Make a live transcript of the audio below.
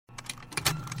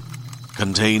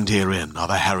Contained herein are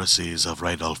the heresies of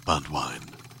Radolf Burntwine,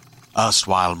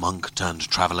 erstwhile monk turned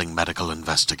traveling medical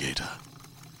investigator.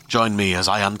 Join me as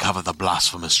I uncover the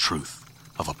blasphemous truth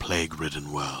of a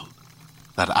plague-ridden world,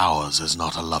 that ours is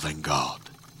not a loving God,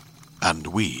 and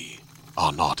we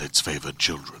are not its favored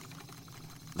children.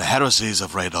 The heresies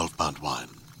of Radolf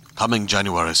Burntwine, coming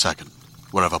January 2nd,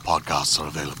 wherever podcasts are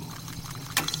available.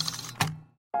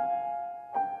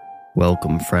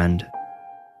 Welcome, friend.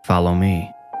 Follow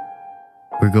me.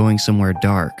 We're going somewhere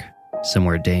dark,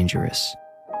 somewhere dangerous.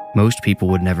 Most people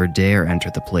would never dare enter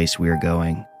the place we are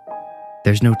going.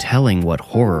 There's no telling what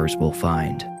horrors we'll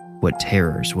find, what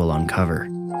terrors we'll uncover.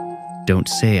 Don't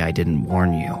say I didn't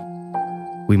warn you.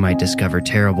 We might discover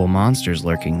terrible monsters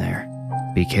lurking there.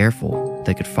 Be careful,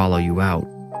 they could follow you out.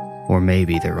 Or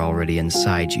maybe they're already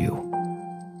inside you.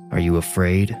 Are you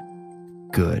afraid?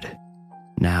 Good.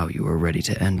 Now you are ready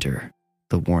to enter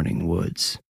the Warning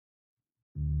Woods.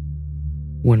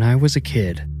 When I was a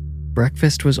kid,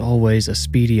 breakfast was always a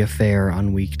speedy affair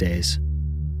on weekdays.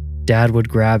 Dad would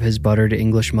grab his buttered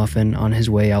English muffin on his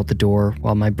way out the door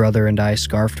while my brother and I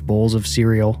scarfed bowls of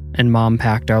cereal and Mom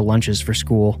packed our lunches for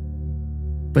school.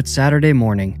 But Saturday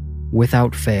morning,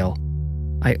 without fail,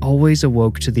 I always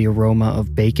awoke to the aroma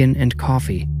of bacon and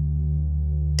coffee.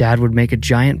 Dad would make a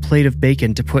giant plate of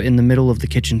bacon to put in the middle of the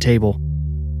kitchen table.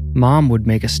 Mom would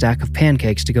make a stack of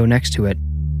pancakes to go next to it.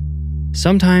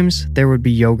 Sometimes there would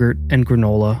be yogurt and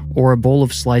granola or a bowl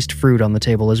of sliced fruit on the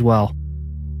table as well.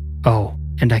 Oh,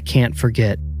 and I can't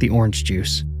forget the orange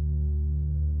juice.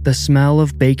 The smell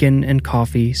of bacon and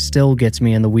coffee still gets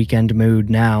me in the weekend mood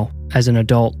now, as an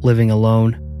adult living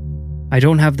alone. I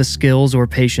don't have the skills or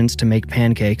patience to make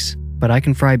pancakes, but I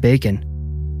can fry bacon.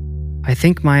 I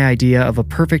think my idea of a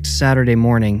perfect Saturday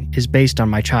morning is based on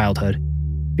my childhood,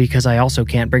 because I also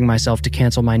can't bring myself to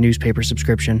cancel my newspaper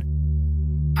subscription.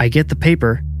 I get the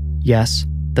paper, yes,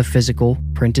 the physical,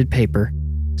 printed paper,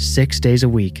 6 days a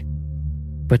week.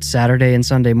 But Saturday and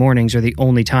Sunday mornings are the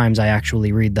only times I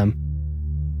actually read them.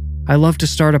 I love to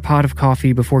start a pot of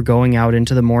coffee before going out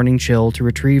into the morning chill to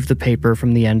retrieve the paper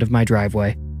from the end of my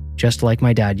driveway, just like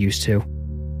my dad used to.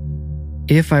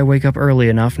 If I wake up early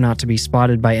enough not to be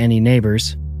spotted by any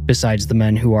neighbors, besides the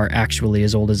men who are actually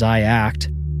as old as I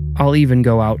act, I'll even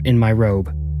go out in my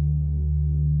robe.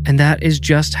 And that is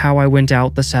just how I went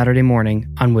out the Saturday morning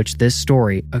on which this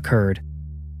story occurred.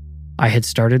 I had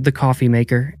started the coffee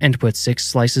maker and put 6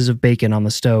 slices of bacon on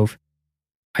the stove.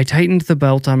 I tightened the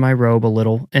belt on my robe a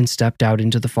little and stepped out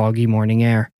into the foggy morning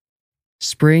air.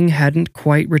 Spring hadn't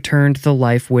quite returned the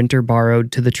life winter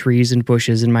borrowed to the trees and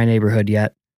bushes in my neighborhood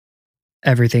yet.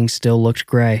 Everything still looked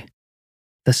gray.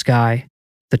 The sky,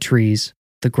 the trees,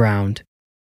 the ground.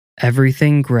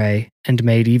 Everything gray and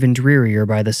made even drearier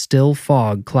by the still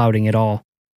fog clouding it all.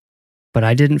 But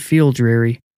I didn't feel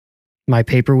dreary. My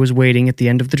paper was waiting at the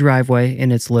end of the driveway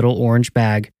in its little orange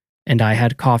bag, and I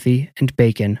had coffee and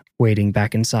bacon waiting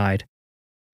back inside.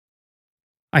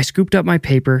 I scooped up my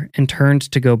paper and turned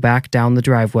to go back down the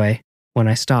driveway when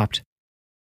I stopped.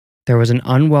 There was an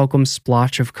unwelcome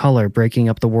splotch of color breaking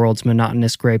up the world's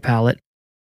monotonous gray palette.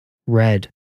 Red.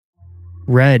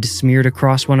 Red smeared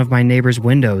across one of my neighbor's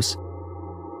windows.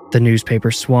 The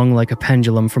newspaper swung like a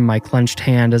pendulum from my clenched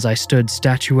hand as I stood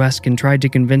statuesque and tried to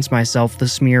convince myself the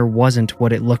smear wasn't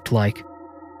what it looked like.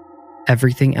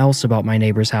 Everything else about my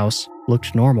neighbor's house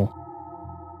looked normal.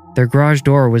 Their garage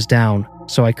door was down,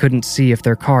 so I couldn't see if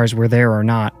their cars were there or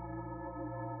not.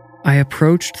 I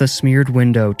approached the smeared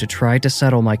window to try to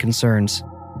settle my concerns.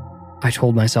 I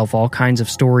told myself all kinds of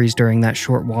stories during that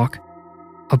short walk.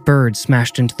 A bird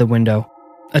smashed into the window.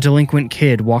 A delinquent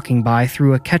kid walking by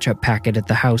threw a ketchup packet at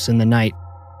the house in the night.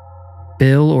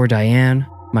 Bill or Diane,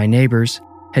 my neighbors,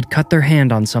 had cut their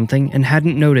hand on something and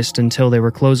hadn't noticed until they were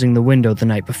closing the window the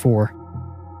night before.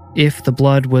 If the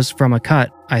blood was from a cut,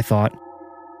 I thought,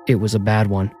 it was a bad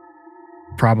one.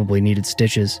 Probably needed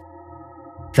stitches.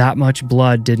 That much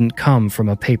blood didn't come from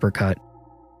a paper cut.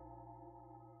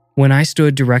 When I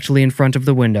stood directly in front of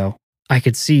the window, I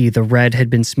could see the red had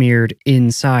been smeared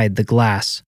inside the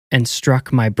glass and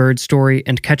struck my bird story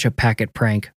and ketchup packet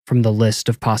prank from the list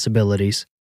of possibilities.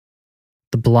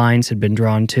 The blinds had been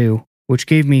drawn too, which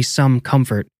gave me some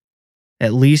comfort.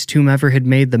 At least whomever had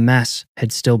made the mess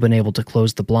had still been able to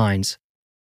close the blinds.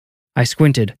 I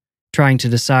squinted, trying to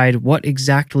decide what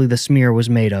exactly the smear was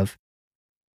made of.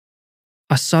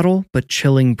 A subtle but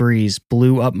chilling breeze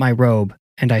blew up my robe,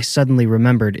 and I suddenly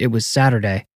remembered it was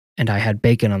Saturday, and I had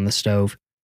bacon on the stove.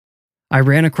 I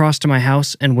ran across to my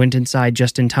house and went inside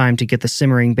just in time to get the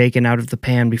simmering bacon out of the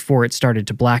pan before it started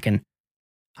to blacken.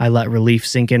 I let relief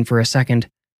sink in for a second,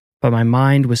 but my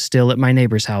mind was still at my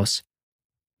neighbor's house.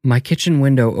 My kitchen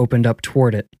window opened up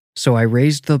toward it, so I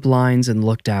raised the blinds and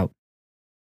looked out.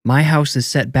 My house is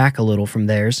set back a little from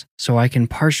theirs, so I can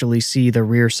partially see the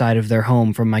rear side of their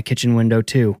home from my kitchen window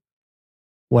too.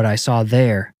 What I saw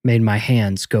there made my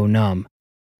hands go numb.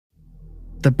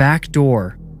 The back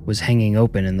door was hanging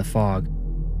open in the fog.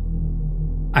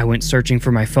 I went searching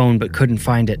for my phone but couldn't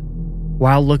find it.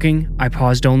 While looking, I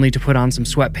paused only to put on some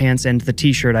sweatpants and the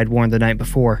t-shirt I'd worn the night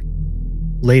before.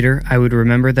 Later, I would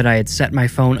remember that I had set my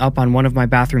phone up on one of my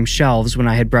bathroom shelves when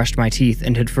I had brushed my teeth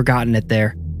and had forgotten it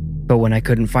there. But when I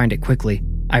couldn't find it quickly,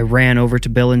 I ran over to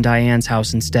Bill and Diane's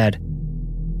house instead.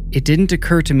 It didn't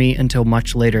occur to me until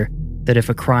much later that if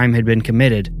a crime had been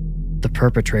committed, the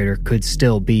perpetrator could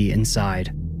still be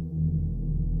inside.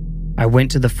 I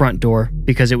went to the front door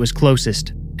because it was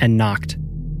closest and knocked.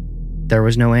 There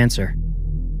was no answer.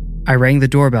 I rang the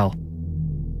doorbell.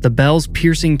 The bell's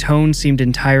piercing tone seemed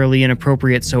entirely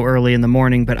inappropriate so early in the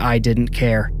morning, but I didn't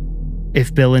care.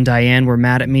 If Bill and Diane were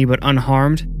mad at me but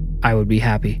unharmed, I would be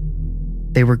happy.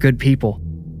 They were good people.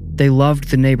 They loved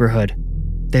the neighborhood.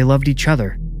 They loved each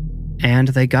other. And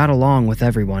they got along with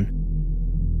everyone.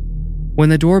 When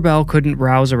the doorbell couldn't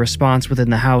rouse a response within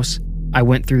the house, I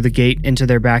went through the gate into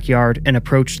their backyard and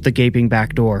approached the gaping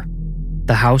back door.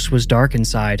 The house was dark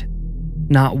inside.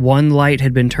 Not one light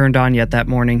had been turned on yet that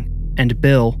morning, and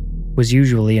Bill was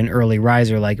usually an early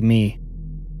riser like me.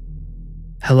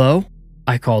 "Hello?"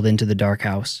 I called into the dark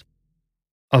house.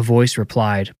 A voice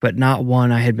replied, but not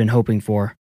one I had been hoping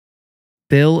for.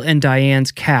 Bill and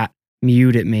Diane's cat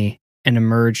mewed at me and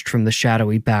emerged from the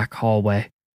shadowy back hallway.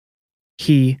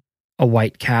 He, a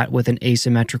white cat with an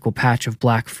asymmetrical patch of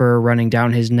black fur running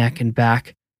down his neck and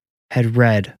back, had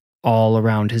red all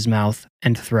around his mouth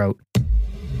and throat.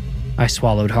 I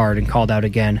swallowed hard and called out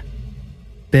again.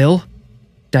 "Bill?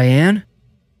 Diane?"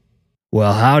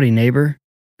 "Well, howdy, neighbor,"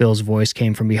 Bill's voice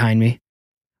came from behind me.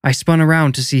 I spun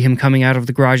around to see him coming out of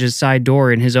the garage's side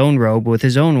door in his own robe with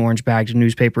his own orange-bagged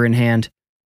newspaper in hand.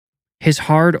 His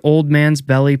hard old man's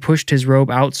belly pushed his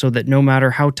robe out so that no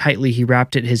matter how tightly he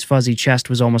wrapped it, his fuzzy chest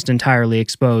was almost entirely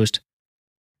exposed.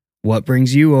 "What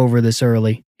brings you over this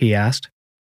early?" he asked.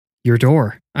 "Your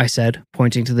door," I said,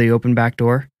 pointing to the open back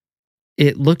door.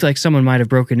 "It looked like someone might have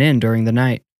broken in during the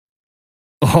night."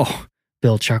 "Oh,"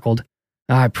 Bill chuckled.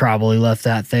 "I probably left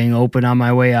that thing open on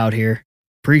my way out here.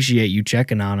 Appreciate you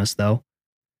checking on us, though.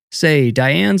 Say,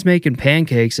 Diane's making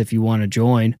pancakes if you want to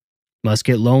join. Must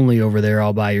get lonely over there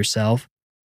all by yourself.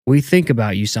 We think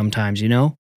about you sometimes, you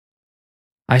know."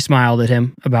 I smiled at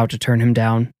him, about to turn him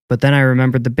down, but then I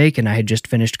remembered the bacon I had just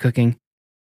finished cooking.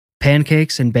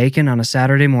 Pancakes and bacon on a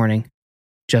Saturday morning,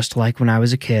 just like when I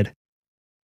was a kid.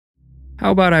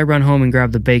 "How about I run home and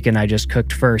grab the bacon I just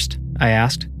cooked first?" I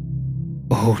asked.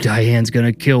 "Oh, Diane's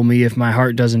gonna kill me if my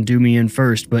heart doesn't do me in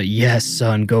first, but yes,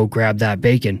 son, go grab that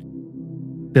bacon."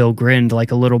 Bill grinned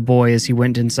like a little boy as he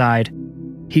went inside.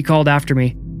 He called after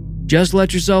me, "Just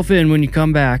let yourself in when you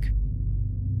come back."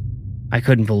 I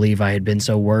couldn't believe I had been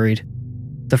so worried.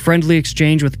 The friendly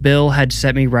exchange with Bill had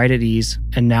set me right at ease,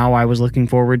 and now I was looking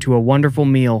forward to a wonderful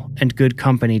meal and good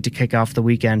company to kick off the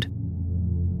weekend.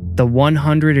 The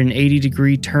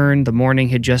 180-degree turn the morning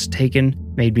had just taken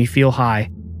made me feel high.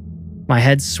 My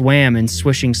head swam in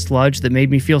swishing sludge that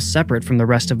made me feel separate from the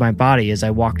rest of my body as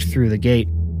I walked through the gate.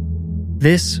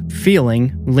 This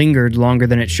feeling lingered longer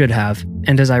than it should have,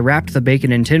 and as I wrapped the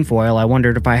bacon in tinfoil, I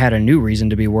wondered if I had a new reason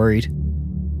to be worried.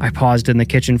 I paused in the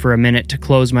kitchen for a minute to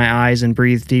close my eyes and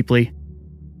breathe deeply.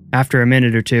 After a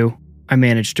minute or two, I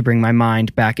managed to bring my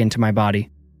mind back into my body.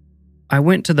 I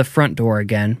went to the front door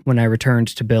again when I returned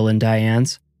to Bill and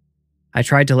Diane's. I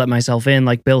tried to let myself in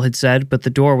like Bill had said, but the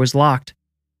door was locked.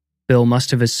 Bill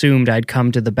must have assumed I'd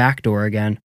come to the back door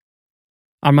again.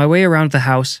 On my way around the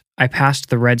house, I passed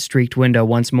the red-streaked window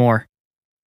once more.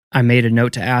 I made a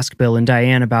note to ask Bill and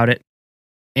Diane about it.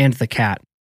 And the cat.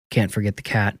 Can't forget the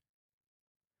cat.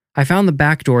 I found the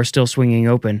back door still swinging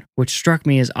open, which struck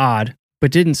me as odd,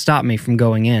 but didn't stop me from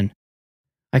going in.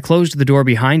 I closed the door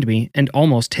behind me and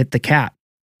almost hit the cat.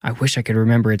 I wish I could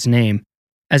remember its name,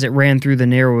 as it ran through the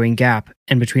narrowing gap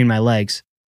and between my legs.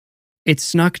 It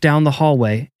snuck down the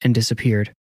hallway and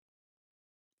disappeared.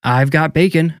 "I've got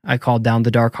bacon," I called down the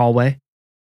dark hallway.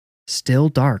 Still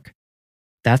dark.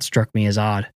 That struck me as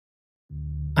odd.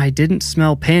 I didn't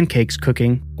smell pancakes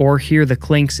cooking or hear the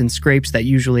clinks and scrapes that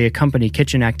usually accompany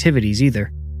kitchen activities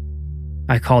either.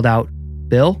 I called out,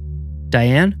 "Bill?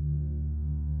 Diane?"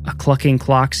 A clucking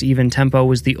clock's even tempo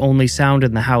was the only sound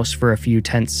in the house for a few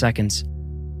tense seconds.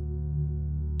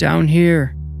 "Down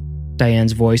here."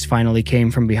 Diane's voice finally came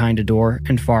from behind a door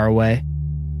and far away.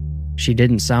 She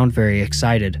didn't sound very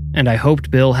excited, and I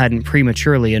hoped Bill hadn't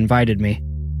prematurely invited me.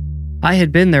 I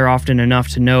had been there often enough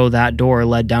to know that door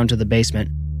led down to the basement.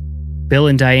 Bill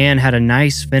and Diane had a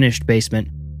nice finished basement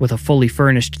with a fully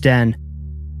furnished den.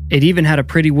 It even had a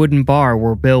pretty wooden bar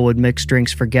where Bill would mix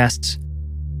drinks for guests.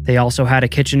 They also had a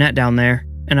kitchenette down there,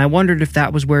 and I wondered if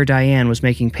that was where Diane was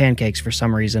making pancakes for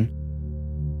some reason.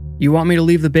 "You want me to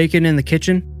leave the bacon in the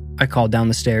kitchen?" I called down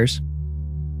the stairs.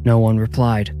 No one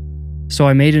replied, so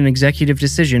I made an executive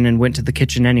decision and went to the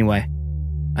kitchen anyway.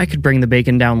 I could bring the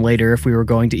bacon down later if we were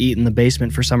going to eat in the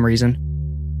basement for some reason.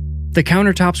 The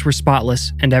countertops were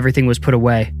spotless and everything was put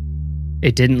away.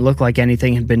 It didn't look like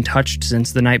anything had been touched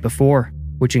since the night before,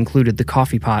 which included the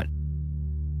coffee pot.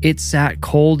 It sat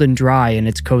cold and dry in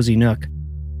its cozy nook.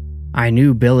 I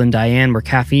knew Bill and Diane were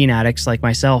caffeine addicts like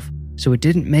myself, so it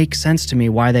didn't make sense to me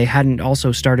why they hadn't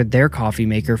also started their coffee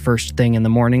maker first thing in the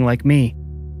morning like me.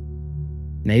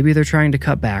 Maybe they're trying to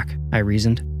cut back, I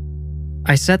reasoned.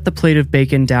 I set the plate of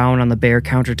bacon down on the bare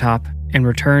countertop and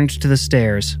returned to the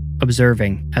stairs,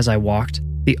 observing, as I walked,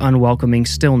 the unwelcoming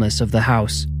stillness of the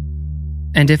house.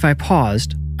 And if I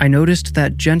paused, I noticed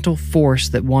that gentle force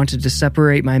that wanted to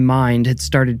separate my mind had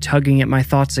started tugging at my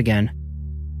thoughts again.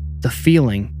 The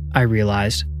feeling, I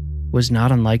realized, was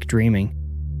not unlike dreaming.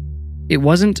 It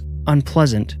wasn't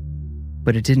unpleasant,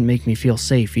 but it didn't make me feel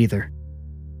safe either.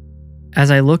 As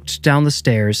I looked down the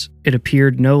stairs, it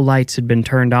appeared no lights had been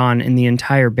turned on in the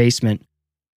entire basement.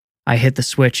 I hit the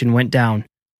switch and went down.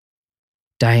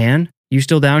 "Diane, you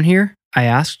still down here?" I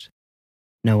asked.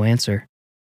 No answer.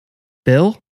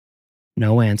 "Bill?"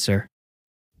 No answer.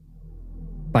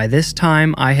 By this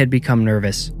time, I had become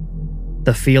nervous.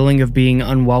 The feeling of being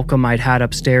unwelcome I'd had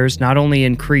upstairs not only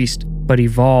increased, but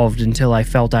evolved until I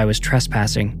felt I was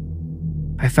trespassing.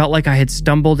 I felt like I had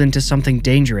stumbled into something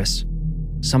dangerous.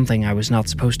 Something I was not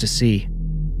supposed to see.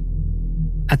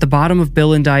 At the bottom of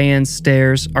Bill and Diane's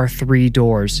stairs are 3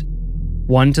 doors,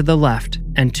 one to the left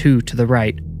and 2 to the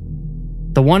right.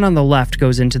 The one on the left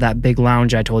goes into that big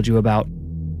lounge I told you about.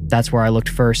 That's where I looked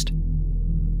first.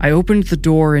 I opened the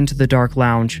door into the dark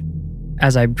lounge.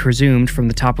 As I presumed from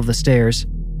the top of the stairs,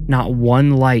 not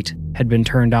one light had been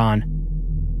turned on.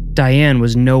 Diane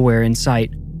was nowhere in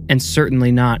sight, and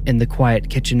certainly not in the quiet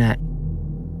kitchenette.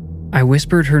 I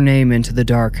whispered her name into the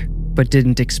dark, but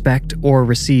didn't expect or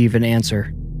receive an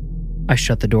answer. I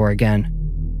shut the door again.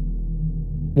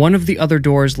 One of the other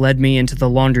doors led me into the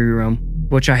laundry room,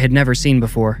 which I had never seen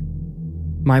before.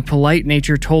 My polite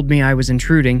nature told me I was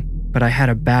intruding, but I had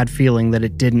a bad feeling that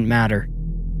it didn't matter.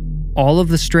 All of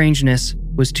the strangeness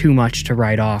was too much to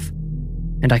write off,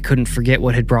 and I couldn't forget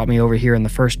what had brought me over here in the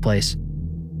first place.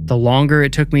 The longer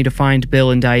it took me to find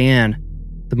Bill and Diane,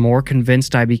 the more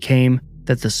convinced I became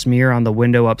that the smear on the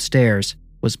window upstairs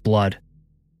was blood,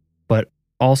 but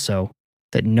also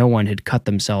that no one had cut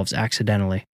themselves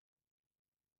accidentally.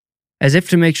 As if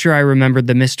to make sure I remembered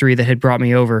the mystery that had brought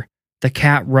me over, the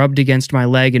cat rubbed against my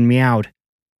leg and meowed.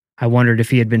 I wondered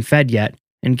if he had been fed yet,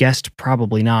 and guessed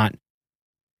probably not.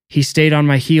 He stayed on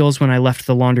my heels when I left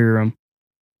the laundry room.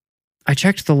 I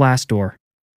checked the last door.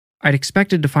 I'd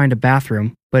expected to find a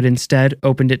bathroom, but instead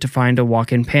opened it to find a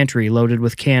walk-in pantry loaded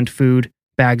with canned food,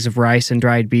 bags of rice and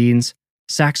dried beans,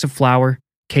 sacks of flour,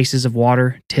 cases of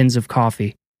water, tins of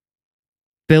coffee.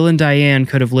 Bill and Diane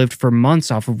could have lived for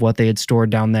months off of what they had stored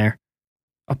down there.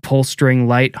 A pull-string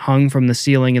light hung from the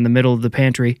ceiling in the middle of the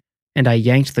pantry, and I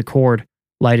yanked the cord,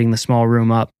 lighting the small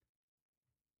room up.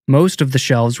 Most of the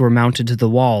shelves were mounted to the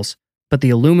walls, but the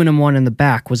aluminum one in the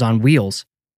back was on wheels.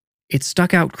 It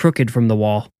stuck out crooked from the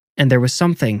wall, and there was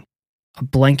something, a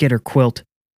blanket or quilt,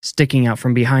 sticking out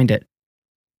from behind it.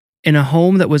 In a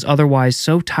home that was otherwise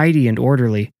so tidy and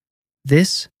orderly,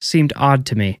 this seemed odd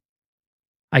to me.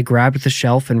 I grabbed the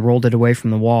shelf and rolled it away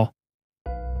from the wall.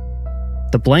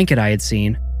 The blanket I had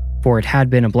seen, for it had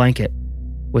been a blanket,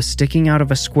 was sticking out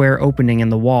of a square opening in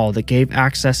the wall that gave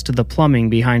access to the plumbing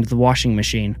behind the washing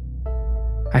machine.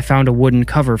 I found a wooden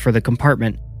cover for the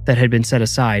compartment that had been set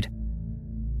aside.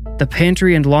 The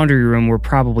pantry and laundry room were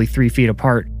probably 3 feet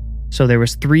apart, so there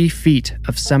was 3 feet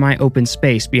of semi-open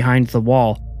space behind the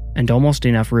wall and almost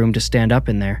enough room to stand up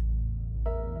in there.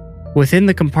 Within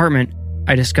the compartment,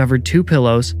 I discovered 2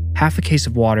 pillows, half a case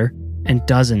of water, and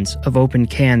dozens of open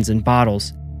cans and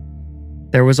bottles.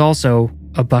 There was also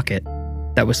a bucket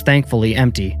that was thankfully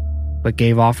empty, but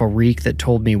gave off a reek that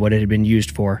told me what it had been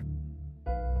used for.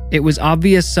 It was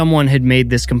obvious someone had made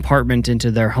this compartment into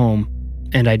their home,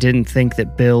 and I didn't think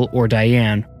that Bill or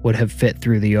Diane would have fit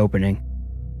through the opening.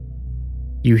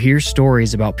 You hear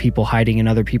stories about people hiding in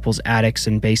other people's attics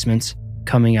and basements,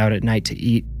 coming out at night to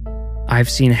eat. I've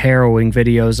seen harrowing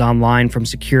videos online from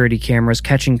security cameras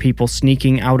catching people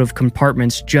sneaking out of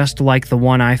compartments just like the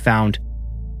one I found.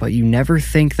 but you never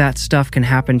think that stuff can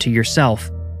happen to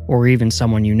yourself or even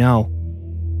someone you know.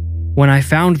 When I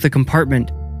found the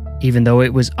compartment, even though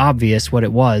it was obvious what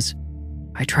it was,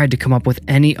 I tried to come up with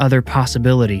any other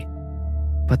possibility.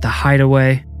 But the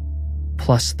hideaway,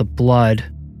 plus the blood.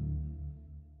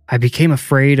 I became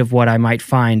afraid of what I might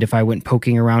find if I went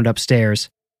poking around upstairs,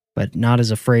 but not as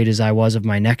afraid as I was of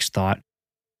my next thought.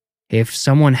 If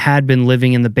someone had been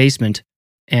living in the basement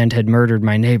and had murdered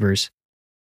my neighbors,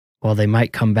 well, they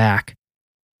might come back.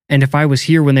 And if I was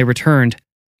here when they returned,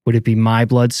 would it be my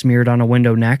blood smeared on a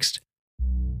window next?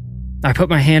 I put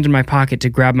my hand in my pocket to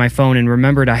grab my phone and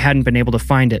remembered I hadn't been able to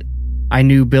find it. I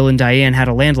knew Bill and Diane had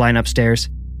a landline upstairs.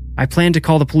 I planned to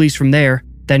call the police from there,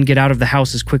 then get out of the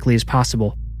house as quickly as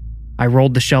possible. I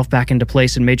rolled the shelf back into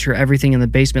place and made sure everything in the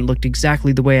basement looked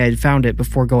exactly the way I had found it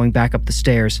before going back up the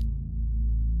stairs.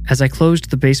 As I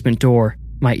closed the basement door,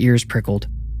 my ears prickled.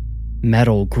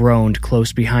 Metal groaned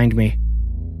close behind me.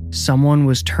 Someone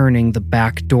was turning the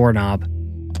back doorknob.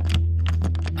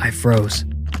 I froze.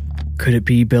 Could it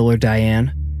be Bill or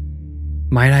Diane?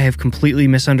 Might I have completely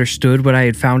misunderstood what I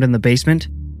had found in the basement?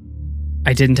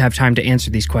 I didn't have time to answer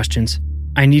these questions.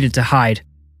 I needed to hide.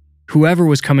 Whoever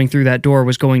was coming through that door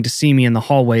was going to see me in the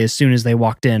hallway as soon as they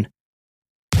walked in.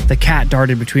 The cat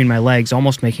darted between my legs,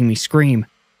 almost making me scream.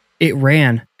 It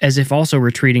ran, as if also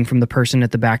retreating from the person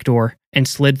at the back door, and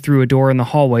slid through a door in the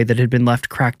hallway that had been left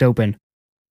cracked open.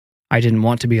 I didn't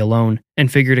want to be alone,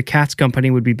 and figured a cat's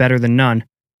company would be better than none.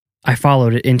 I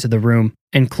followed it into the room,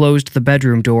 and closed the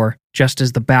bedroom door just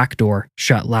as the back door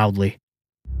shut loudly.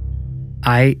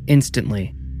 I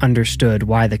instantly understood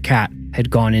why the cat had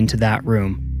gone into that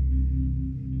room.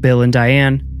 Bill and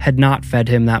Diane had not fed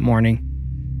him that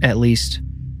morning, at least,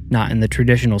 not in the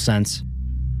traditional sense,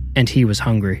 and he was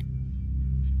hungry.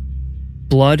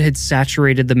 Blood had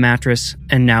saturated the mattress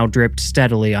and now dripped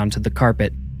steadily onto the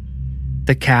carpet.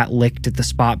 The cat licked at the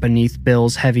spot beneath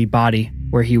Bill's heavy body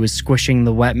where he was squishing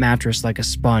the wet mattress like a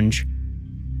sponge.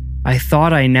 I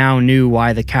thought I now knew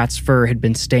why the cat's fur had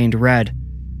been stained red,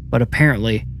 but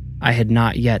apparently I had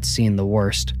not yet seen the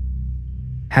worst.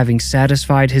 Having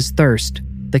satisfied his thirst,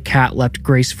 the cat leapt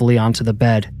gracefully onto the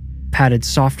bed, padded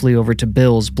softly over to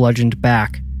Bill's bludgeoned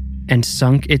back, and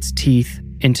sunk its teeth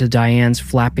into Diane's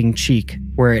flapping cheek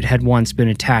where it had once been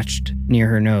attached near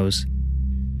her nose.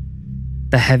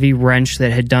 The heavy wrench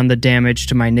that had done the damage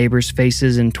to my neighbors'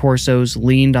 faces and torsos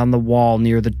leaned on the wall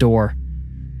near the door.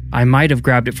 I might have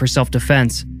grabbed it for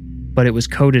self-defense, but it was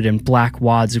coated in black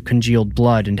wads of congealed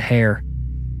blood and hair.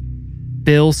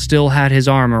 Bill still had his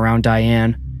arm around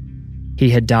Diane. He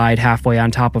had died halfway on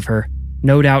top of her,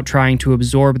 no doubt trying to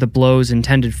absorb the blows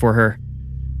intended for her.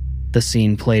 The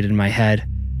scene played in my head.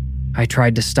 I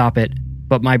tried to stop it,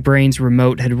 but my brain's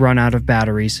remote had run out of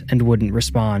batteries and wouldn't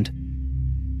respond.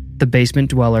 The basement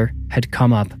dweller had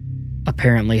come up,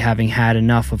 apparently having had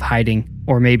enough of hiding,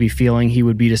 or maybe feeling he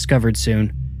would be discovered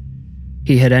soon.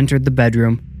 He had entered the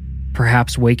bedroom,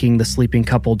 perhaps waking the sleeping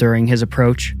couple during his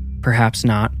approach, perhaps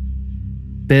not.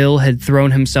 Bill had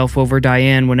thrown himself over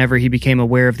Diane whenever he became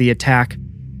aware of the attack,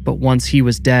 but once he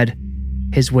was dead,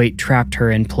 his weight trapped her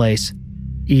in place,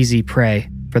 easy prey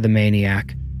for the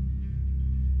maniac.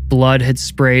 Blood had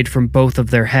sprayed from both of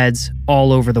their heads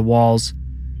all over the walls.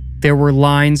 There were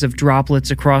lines of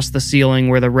droplets across the ceiling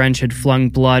where the wrench had flung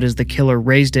blood as the killer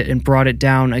raised it and brought it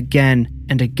down again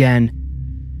and again.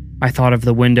 I thought of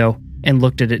the window and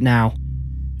looked at it now.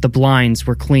 The blinds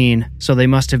were clean, so they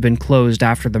must have been closed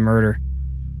after the murder.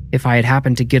 If I had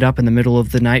happened to get up in the middle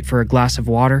of the night for a glass of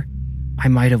water, I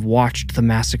might have watched the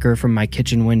massacre from my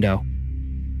kitchen window.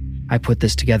 I put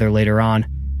this together later on,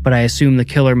 but I assume the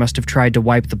killer must have tried to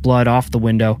wipe the blood off the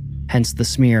window, hence the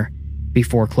smear,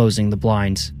 before closing the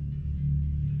blinds.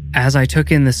 As I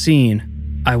took in the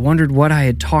scene, I wondered what I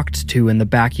had talked to in the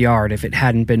backyard if it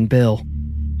hadn't been Bill.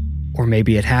 Or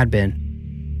maybe it had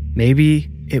been. Maybe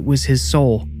it was his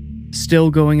soul, still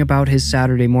going about his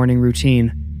Saturday morning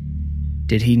routine.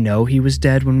 Did he know he was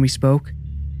dead when we spoke?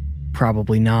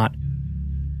 Probably not.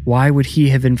 Why would he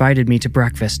have invited me to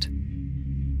breakfast?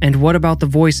 And what about the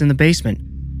voice in the basement?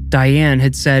 Diane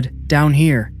had said, "Down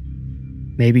here."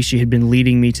 Maybe she had been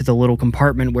leading me to the little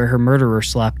compartment where her murderer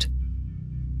slept.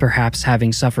 Perhaps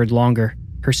having suffered longer,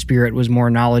 her spirit was more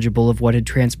knowledgeable of what had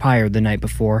transpired the night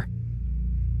before.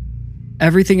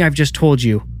 Everything I've just told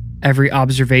you, every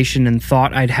observation and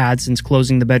thought I'd had since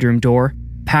closing the bedroom door,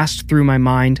 passed through my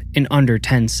mind in under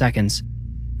 10 seconds.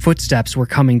 Footsteps were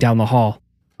coming down the hall.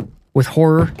 With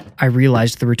horror, I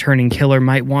realized the returning killer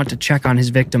might want to check on his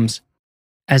victims.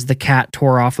 As the cat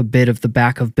tore off a bit of the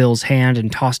back of Bill's hand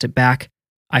and tossed it back,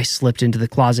 I slipped into the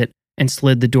closet and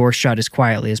slid the door shut as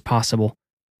quietly as possible.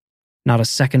 Not a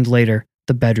second later,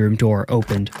 The bedroom door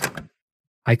opened.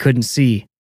 I couldn't see,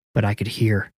 but I could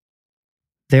hear.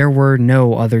 There were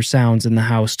no other sounds in the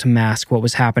house to mask what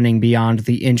was happening beyond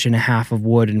the 1.5 inches of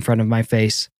wood in front of my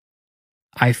face.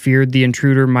 I feared the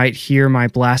intruder might hear my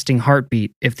blasting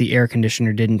heartbeat if the air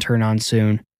conditioner didn't turn on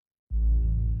soon.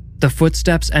 The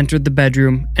footsteps entered the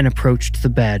bedroom and approached the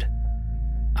bed.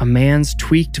 A man's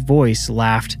tweaked voice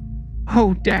laughed,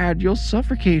 "Oh, Dad, you'll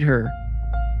suffocate her."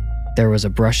 There was a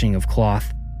brushing of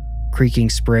cloth, creaking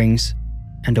springs,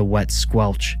 and a wet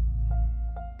squelch.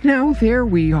 "Now there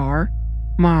we are.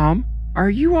 Mom, are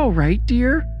you all right,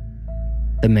 dear?"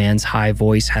 The man's high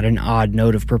voice had an odd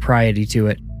note of propriety to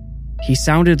it. He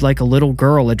sounded like a little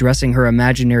girl addressing her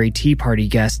imaginary tea party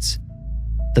guests.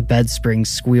 The bed springs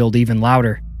squealed even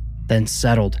louder, then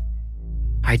settled.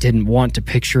 I didn't want to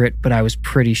picture it, but I was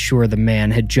pretty sure the man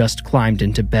had just climbed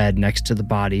into bed next to the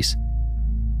bodies.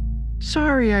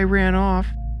 "Sorry I ran off.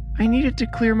 I needed to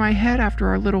clear my head after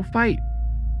our little fight.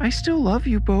 I still love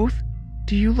you both.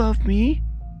 Do you love me?"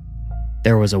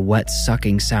 There was a wet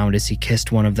sucking sound as he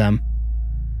kissed one of them.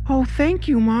 "Oh, thank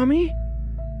you, Mommy."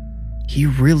 He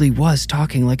really was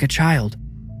talking like a child.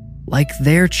 Like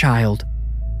their child.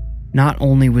 Not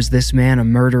only was this man a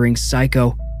murdering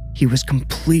psycho, he was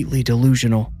completely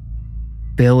delusional.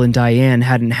 Bill and Diane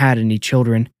hadn't had any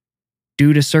children.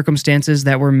 Due to circumstances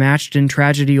that were matched in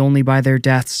tragedy only by their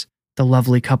deaths, the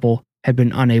lovely couple had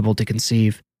been unable to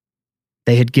conceive.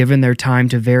 They had given their time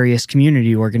to various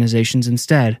community organizations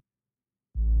instead.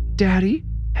 "Daddy,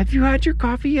 have you had your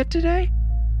coffee yet today?"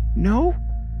 "No?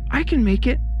 I can make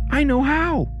it. I know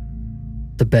how."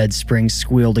 The bed springs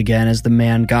squealed again as the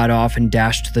man got off and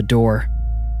dashed to the door.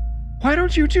 "Why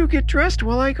don't you two get dressed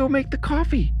while I go make the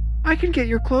coffee? I can get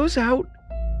your clothes out."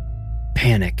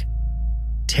 Panic.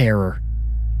 Terror.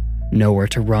 Nowhere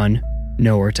to run,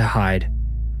 nowhere to hide.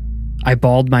 I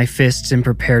balled my fists and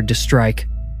prepared to strike.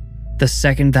 The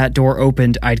second that door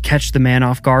opened, I'd catch the man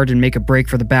off guard and make a break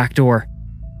for the back door.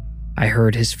 I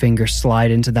heard his finger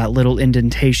slide into that little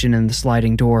indentation in the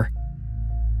sliding door.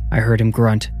 I heard him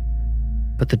grunt,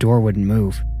 but the door wouldn't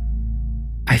move.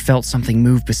 I felt something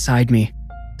move beside me,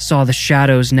 saw the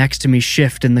shadows next to me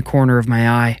shift in the corner of my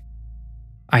eye.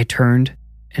 I turned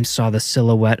and saw the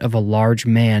silhouette of a large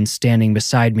man standing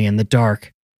beside me in the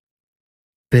dark.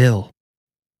 Bill.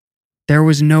 There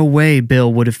was no way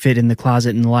Bill would have fit in the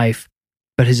closet in life,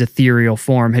 but his ethereal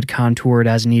form had contoured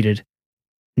as needed.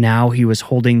 Now he was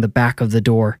holding the back of the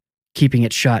door, keeping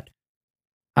it shut.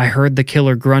 I heard the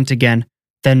killer grunt again,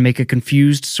 then make a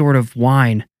confused sort of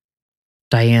whine.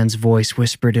 Diane's voice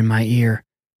whispered in my ear,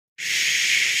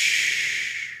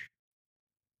 "Shh."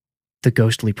 The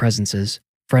ghostly presences,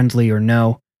 friendly or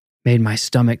no, made my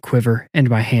stomach quiver and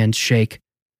my hands shake.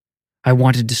 I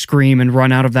wanted to scream and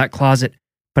run out of that closet,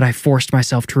 but I forced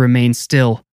myself to remain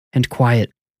still and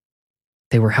quiet.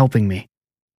 They were helping me.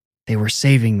 They were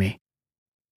saving me.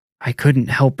 I couldn't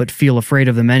help but feel afraid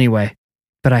of them anyway,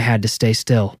 but I had to stay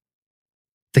still.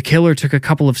 The killer took a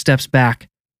couple of steps back.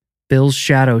 Bill's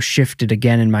shadow shifted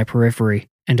again in my periphery,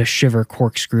 and a shiver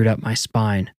corkscrewed up my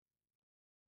spine.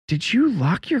 "Did you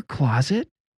lock your closet?"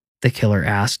 The killer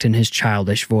asked in his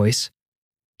childish voice.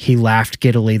 He laughed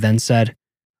giddily, then said,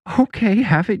 "Okay,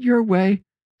 have it your way.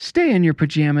 Stay in your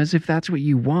pajamas if that's what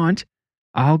you want.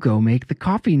 I'll go make the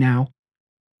coffee now."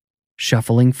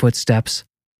 Shuffling footsteps,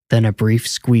 then a brief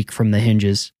squeak from the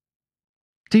hinges.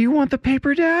 "Do you want the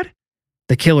paper, Dad?"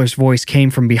 The killer's voice came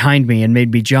from behind me and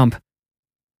made me jump.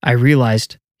 I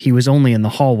realized he was only in the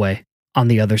hallway, on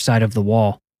the other side of the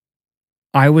wall.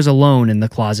 I was alone in the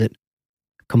closet,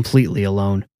 completely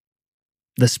alone.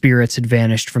 The spirits had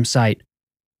vanished from sight.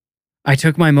 I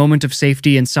took my moment of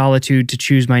safety and solitude to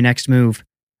choose my next move.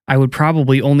 I would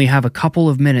probably only have a couple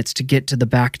of minutes to get to the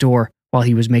back door while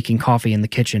he was making coffee in the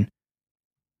kitchen.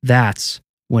 That's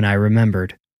when I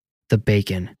remembered the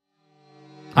bacon.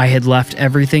 I had left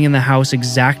everything in the house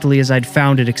exactly as I'd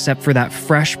found it except for that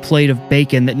fresh plate of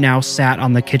bacon that now sat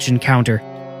on the kitchen counter.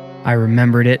 I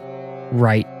remembered it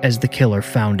right as the killer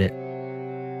found it.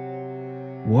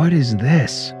 "What is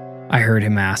this?" I heard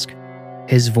him ask.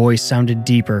 His voice sounded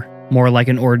deeper, more like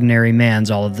an ordinary man's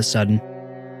all of a sudden.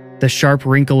 The sharp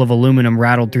wrinkle of aluminum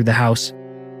rattled through the house.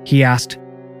 He asked,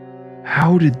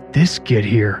 "How did this get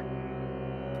here?"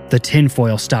 The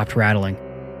tinfoil stopped rattling.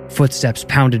 Footsteps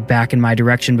pounded back in my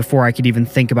direction before I could even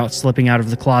think about slipping out of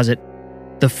the closet.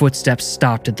 The footsteps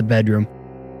stopped at the bedroom.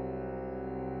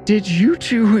 "Did you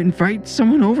two invite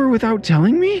someone over without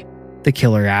telling me?" The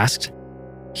killer asked.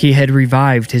 He had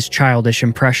revived his childish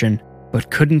impression,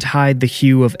 but couldn't hide the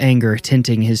hue of anger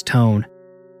tinting his tone.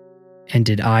 And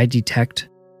did I detect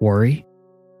worry?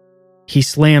 He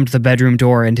slammed the bedroom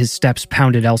door and his steps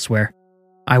pounded elsewhere.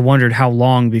 I wondered how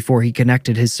long before he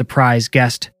connected his surprise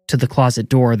guest to the closet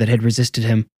door that had resisted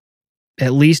him.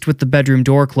 At least with the bedroom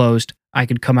door closed, I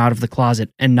could come out of the closet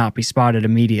and not be spotted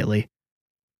immediately.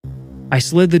 I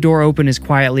slid the door open as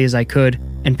quietly as I could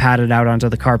and padded out onto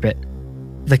the carpet.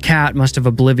 The cat must have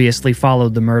obliviously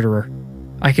followed the murderer.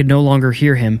 I could no longer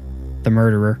hear him, the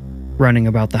murderer, running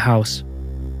about the house.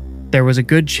 There was a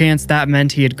good chance that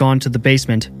meant he had gone to the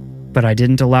basement, but I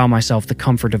didn't allow myself the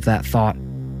comfort of that thought.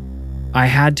 I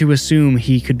had to assume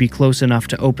he could be close enough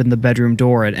to open the bedroom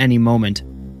door at any moment.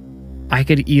 I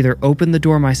could either open the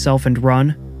door myself and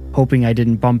run, hoping I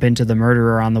didn't bump into the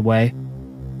murderer on the way,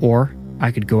 or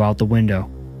I could go out the window.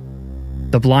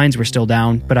 The blinds were still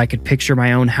down, but I could picture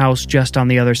my own house just on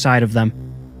the other side of them.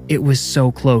 It was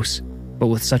so close, but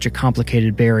with such a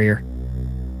complicated barrier.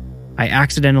 I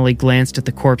accidentally glanced at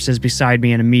the corpses beside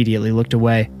me and immediately looked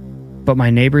away, but my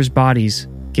neighbors' bodies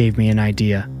gave me an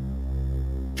idea.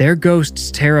 Their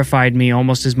ghosts terrified me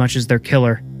almost as much as their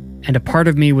killer, and a part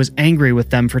of me was angry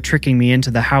with them for tricking me into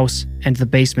the house and the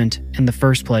basement in the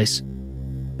first place.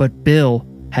 But Bill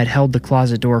had held the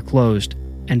closet door closed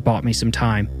and bought me some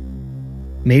time.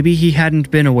 Maybe he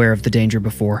hadn't been aware of the danger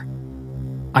before.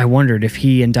 I wondered if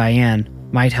he and Diane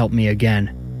might help me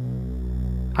again.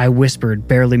 I whispered,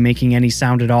 barely making any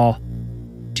sound at all,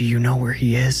 "Do you know where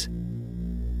he is?"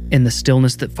 In the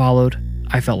stillness that followed,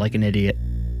 I felt like an idiot.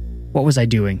 What was I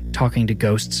doing, talking to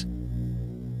ghosts?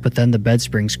 But then the bed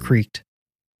springs creaked.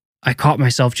 I caught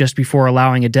myself just before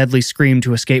allowing a deadly scream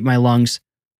to escape my lungs.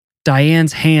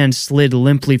 Diane's hand slid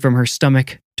limply from her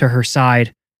stomach to her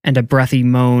side, and a breathy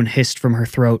moan hissed from her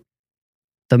throat.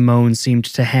 The moan seemed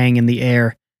to hang in the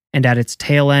air, and at its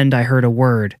tail end I heard a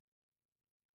word.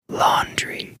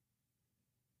 Laundry.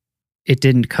 It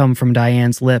didn't come from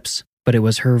Diane's lips, but it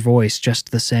was her voice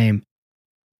just the same.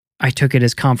 I took it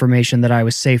as confirmation that I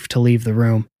was safe to leave the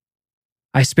room.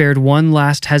 I spared one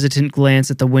last hesitant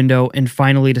glance at the window and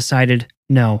finally decided,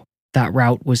 no, that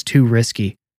route was too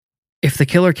risky. If the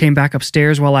killer came back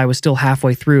upstairs while I was still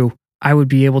halfway through, I would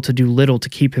be able to do little to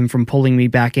keep him from pulling me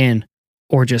back in,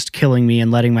 or just killing me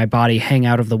and letting my body hang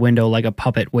out of the window like a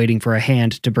puppet waiting for a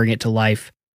hand to bring it to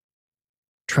life.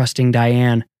 Trusting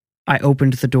Diane, I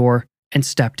opened the door and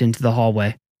stepped into the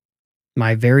hallway.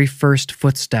 My very first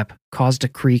footstep caused a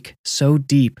creak so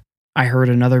deep I heard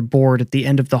another board at the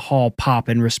end of the hall pop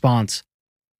in response.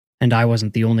 And I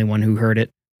wasn't the only one who heard it.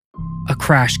 A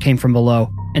crash came from below,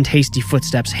 and hasty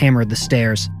footsteps hammered the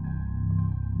stairs.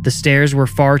 The stairs were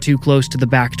far too close to the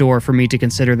back door for me to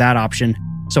consider that option,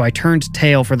 so I turned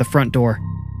tail for the front door.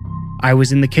 I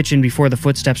was in the kitchen before the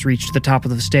footsteps reached the top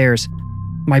of the stairs.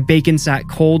 My bacon sat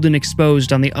cold and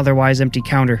exposed on the otherwise empty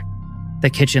counter. The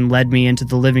kitchen led me into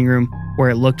the living room, where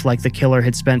it looked like the killer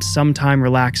had spent some time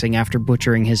relaxing after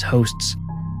butchering his hosts.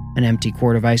 An empty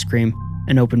quart of ice cream,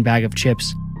 an open bag of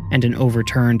chips, and an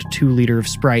overturned 2-liter of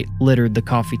Sprite littered the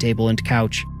coffee table and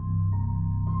couch.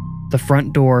 The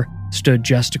front door stood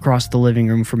just across the living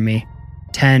room from me,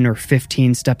 10 or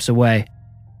 15 steps away,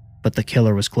 but the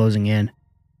killer was closing in.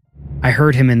 I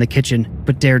heard him in the kitchen,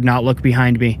 but dared not look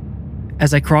behind me.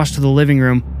 As I crossed to the living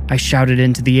room, I shouted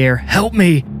into the air, "Help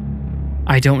me!"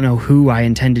 I don't know who I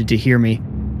intended to hear me,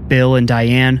 Bill and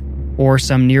Diane, or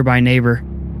some nearby neighbor,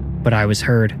 but I was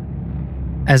heard.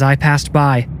 As I passed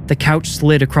by, the couch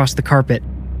slid across the carpet.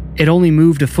 It only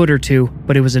moved a foot or two,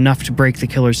 but it was enough to break the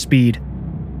killer's speed.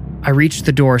 I reached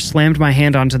the door, slammed my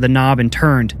hand onto the knob, and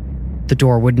turned. The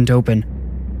door wouldn't open.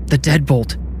 The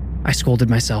deadbolt! I scolded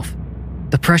myself.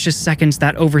 The precious seconds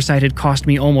that oversight had cost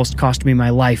me almost cost me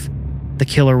my life. The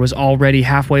killer was already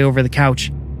halfway over the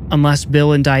couch. Unless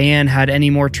Bill and Diane had any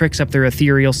more tricks up their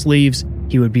ethereal sleeves,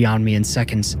 he would be on me in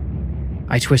seconds.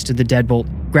 I twisted the deadbolt,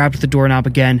 grabbed the doorknob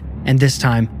again, and this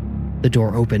time, the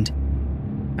door opened.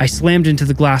 I slammed into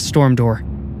the glass storm door.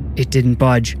 It didn't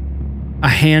budge. A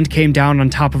hand came down on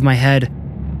top of my head.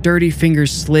 Dirty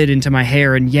fingers slid into my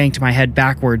hair and yanked my head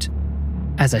backwards.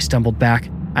 As I stumbled back,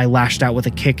 I lashed out with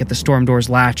a kick at the storm door's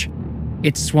latch.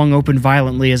 It swung open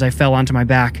violently as I fell onto my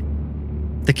back.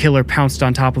 The killer pounced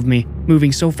on top of me,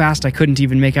 moving so fast I couldn't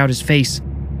even make out his face.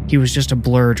 He was just a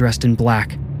blur dressed in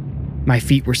black. My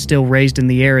feet were still raised in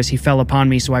the air as he fell upon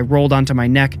me, so I rolled onto my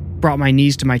neck, brought my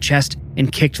knees to my chest,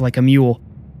 and kicked like a mule.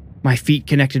 My feet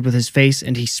connected with his face,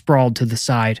 and he sprawled to the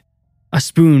side. A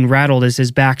spoon rattled as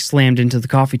his back slammed into the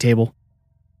coffee table.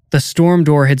 The storm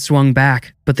door had swung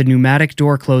back, but the pneumatic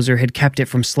door closer had kept it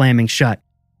from slamming shut.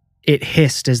 It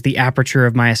hissed as the aperture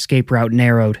of my escape route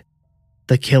narrowed.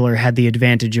 The killer had the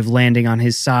advantage of landing on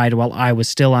his side while I was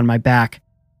still on my back.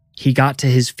 He got to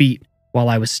his feet while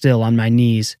I was still on my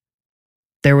knees.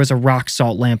 There was a rock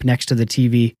salt lamp next to the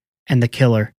TV, and the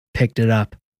killer picked it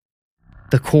up.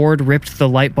 The cord ripped the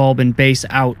light bulb and base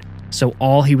out, so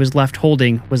all he was left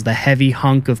holding was the heavy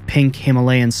hunk of pink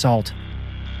Himalayan salt.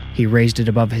 He raised it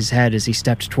above his head as he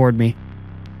stepped toward me.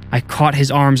 I caught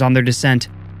his arms on their descent.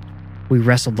 We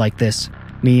wrestled like this,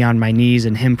 me on my knees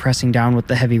and him pressing down with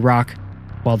the heavy rock,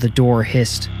 while the door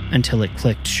hissed until it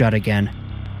clicked shut again.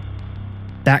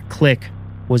 That click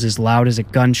was as loud as a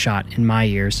gunshot in my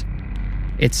ears.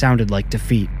 It sounded like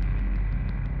defeat.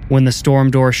 When the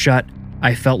storm door shut,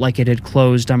 I felt like it had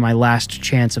closed on my last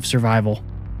chance of survival.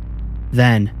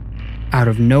 Then, out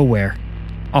of nowhere,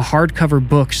 a hardcover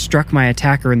book struck my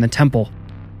attacker in the temple.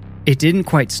 It didn't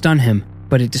quite stun him,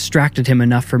 but it distracted him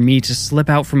enough for me to slip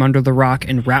out from under the rock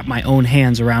and wrap my own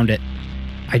hands around it.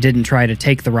 I didn't try to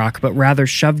take the rock, but rather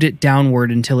shoved it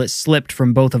downward until it slipped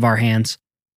from both of our hands.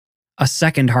 A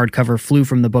second hardcover flew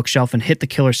from the bookshelf and hit the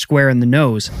killer square in the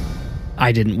nose.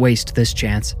 I didn't waste this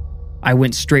chance. I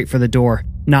went straight for the door,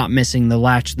 not missing the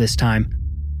latch this time.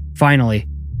 Finally,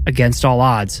 against all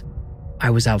odds,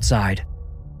 I was outside.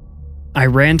 I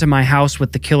ran to my house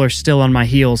with the killer still on my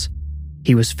heels.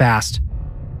 He was fast.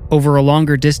 Over a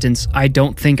longer distance, I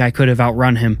don't think I could have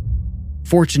outrun him.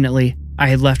 Fortunately, I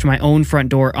had left my own front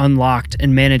door unlocked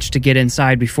and managed to get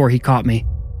inside before he caught me.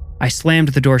 I slammed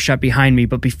the door shut behind me,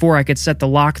 but before I could set the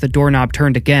lock, the doorknob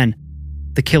turned again.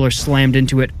 The killer slammed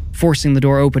into it, forcing the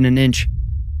door open an inch.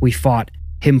 We fought,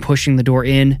 him pushing the door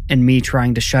in and me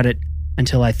trying to shut it,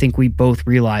 until I think we both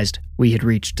realized we had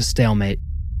reached a stalemate.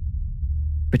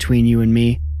 Between you and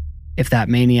me, if that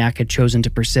maniac had chosen to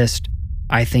persist,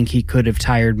 I think he could have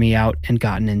tired me out and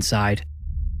gotten inside.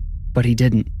 But he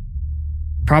didn't.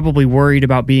 Probably worried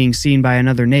about being seen by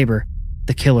another neighbor,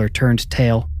 the killer turned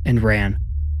tail and ran.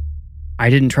 I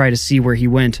didn't try to see where he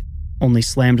went, only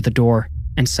slammed the door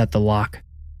and set the lock.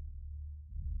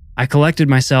 I collected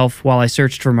myself while I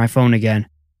searched for my phone again.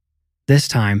 This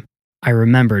time, I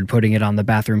remembered putting it on the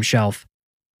bathroom shelf.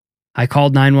 I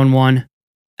called 911,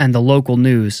 and the local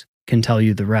news can tell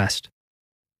you the rest.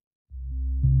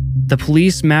 The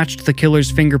police matched the killer's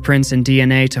fingerprints and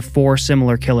DNA to 4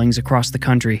 similar killings across the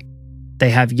country. They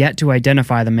have yet to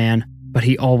identify the man, but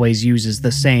he always uses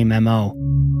the same MO.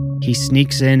 He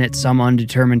sneaks in at some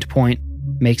undetermined point,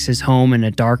 makes his home in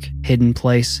a dark, hidden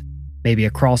place, maybe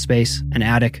a crawl space, an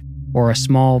attic, or a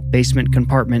small basement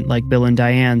compartment like Bill and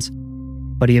Diane's,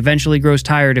 but he eventually grows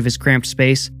tired of his cramped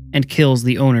space and kills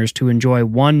the owners to enjoy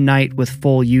one night with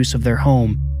full use of their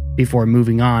home before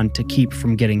moving on to keep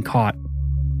from getting caught.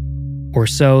 Or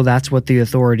so that's what the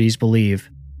authorities believe.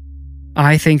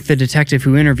 I think the detective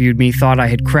who interviewed me thought I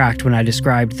had cracked when I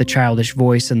described the childish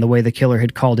voice and the way the killer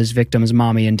had called his victims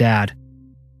mommy and dad.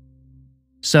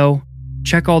 So,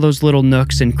 check all those little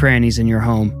nooks and crannies in your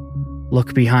home.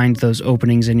 Look behind those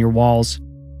openings in your walls.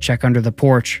 Check under the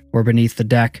porch or beneath the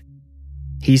deck.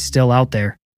 He's still out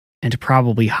there, and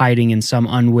probably hiding in some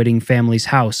unwitting family's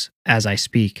house as I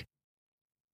speak.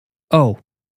 Oh,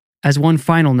 as one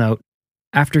final note,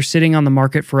 after sitting on the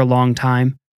market for a long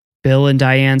time, Bill and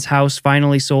Diane's house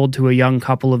finally sold to a young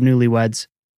couple of newlyweds.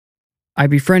 I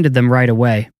befriended them right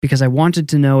away because I wanted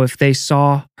to know if they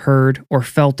saw, heard, or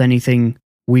felt anything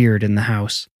weird in the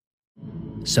house.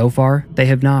 So far, they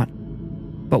have not.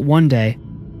 But one day,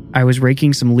 I was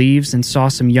raking some leaves and saw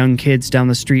some young kids down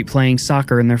the street playing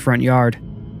soccer in their front yard.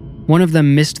 One of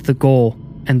them missed the goal,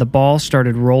 and the ball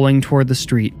started rolling toward the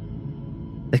street.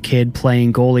 The kid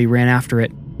playing goalie ran after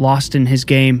it, lost in his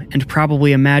game and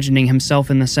probably imagining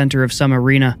himself in the center of some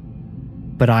arena.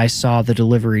 But I saw the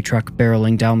delivery truck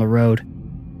barreling down the road.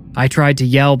 I tried to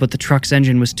yell, but the truck's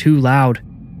engine was too loud.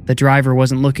 The driver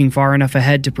wasn't looking far enough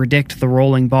ahead to predict the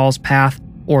rolling ball's path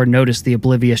or notice the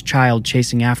oblivious child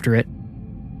chasing after it.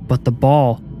 But the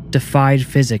ball defied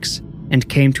physics and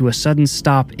came to a sudden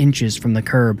stop inches from the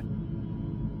curb.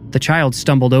 The child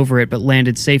stumbled over it but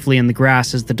landed safely in the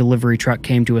grass as the delivery truck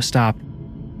came to a stop.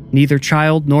 Neither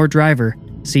child nor driver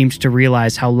seemed to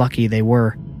realize how lucky they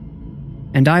were.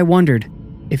 And I wondered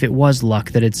if it was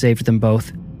luck that had saved them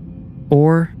both,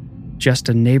 or just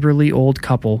a neighborly old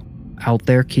couple out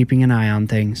there keeping an eye on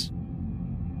things.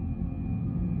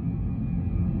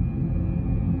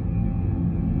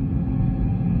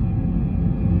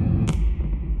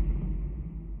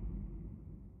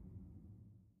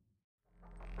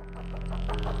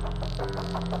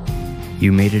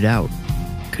 You made it out.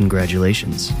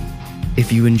 Congratulations.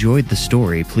 If you enjoyed the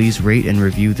story, please rate and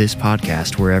review this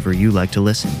podcast wherever you like to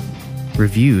listen.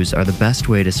 Reviews are the best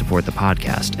way to support the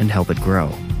podcast and help it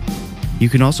grow. You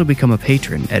can also become a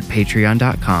patron at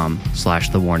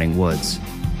patreon.com/thewarningwoods.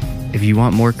 If you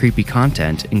want more creepy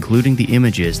content, including the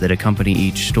images that accompany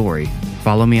each story,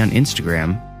 follow me on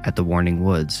Instagram at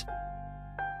thewarningwoods.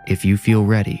 If you feel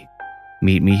ready,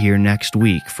 Meet me here next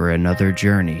week for another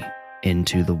journey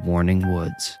into the Warning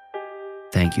Woods.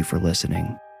 Thank you for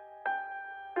listening.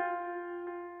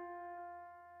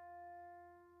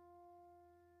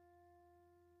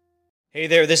 Hey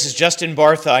there, this is Justin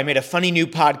Bartha. I made a funny new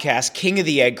podcast, King of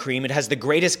the Egg Cream. It has the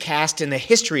greatest cast in the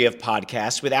history of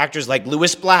podcasts with actors like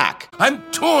Louis Black. I'm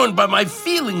torn by my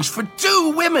feelings for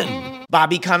two women.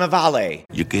 Bobby Cannavale.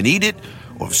 You can eat it,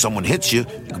 or if someone hits you,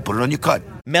 you can put it on your cut.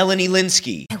 Melanie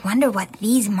Linsky. I wonder what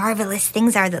these marvelous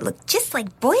things are that look just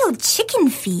like boiled chicken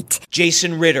feet.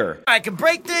 Jason Ritter. I can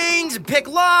break things and pick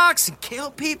locks and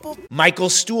kill people. Michael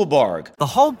Stuhlbarg. The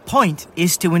whole point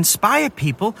is to inspire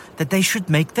people that they should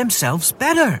make themselves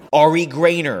better. Ari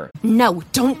Grainer. No,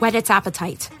 don't whet its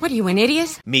appetite. What are you, an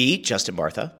idiot? Me, Justin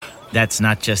Bartha. That's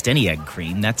not just any egg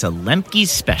cream, that's a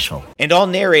Lemke's special. And all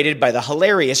narrated by the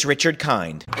hilarious Richard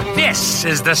Kind. This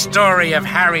is the story of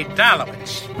Harry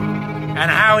Dalowitz and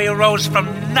how he rose from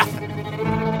nothing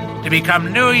to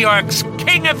become New York's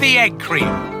King of the Egg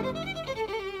Cream.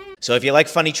 So if you like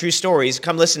funny true stories,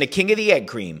 come listen to King of the Egg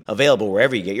Cream, available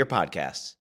wherever you get your podcasts.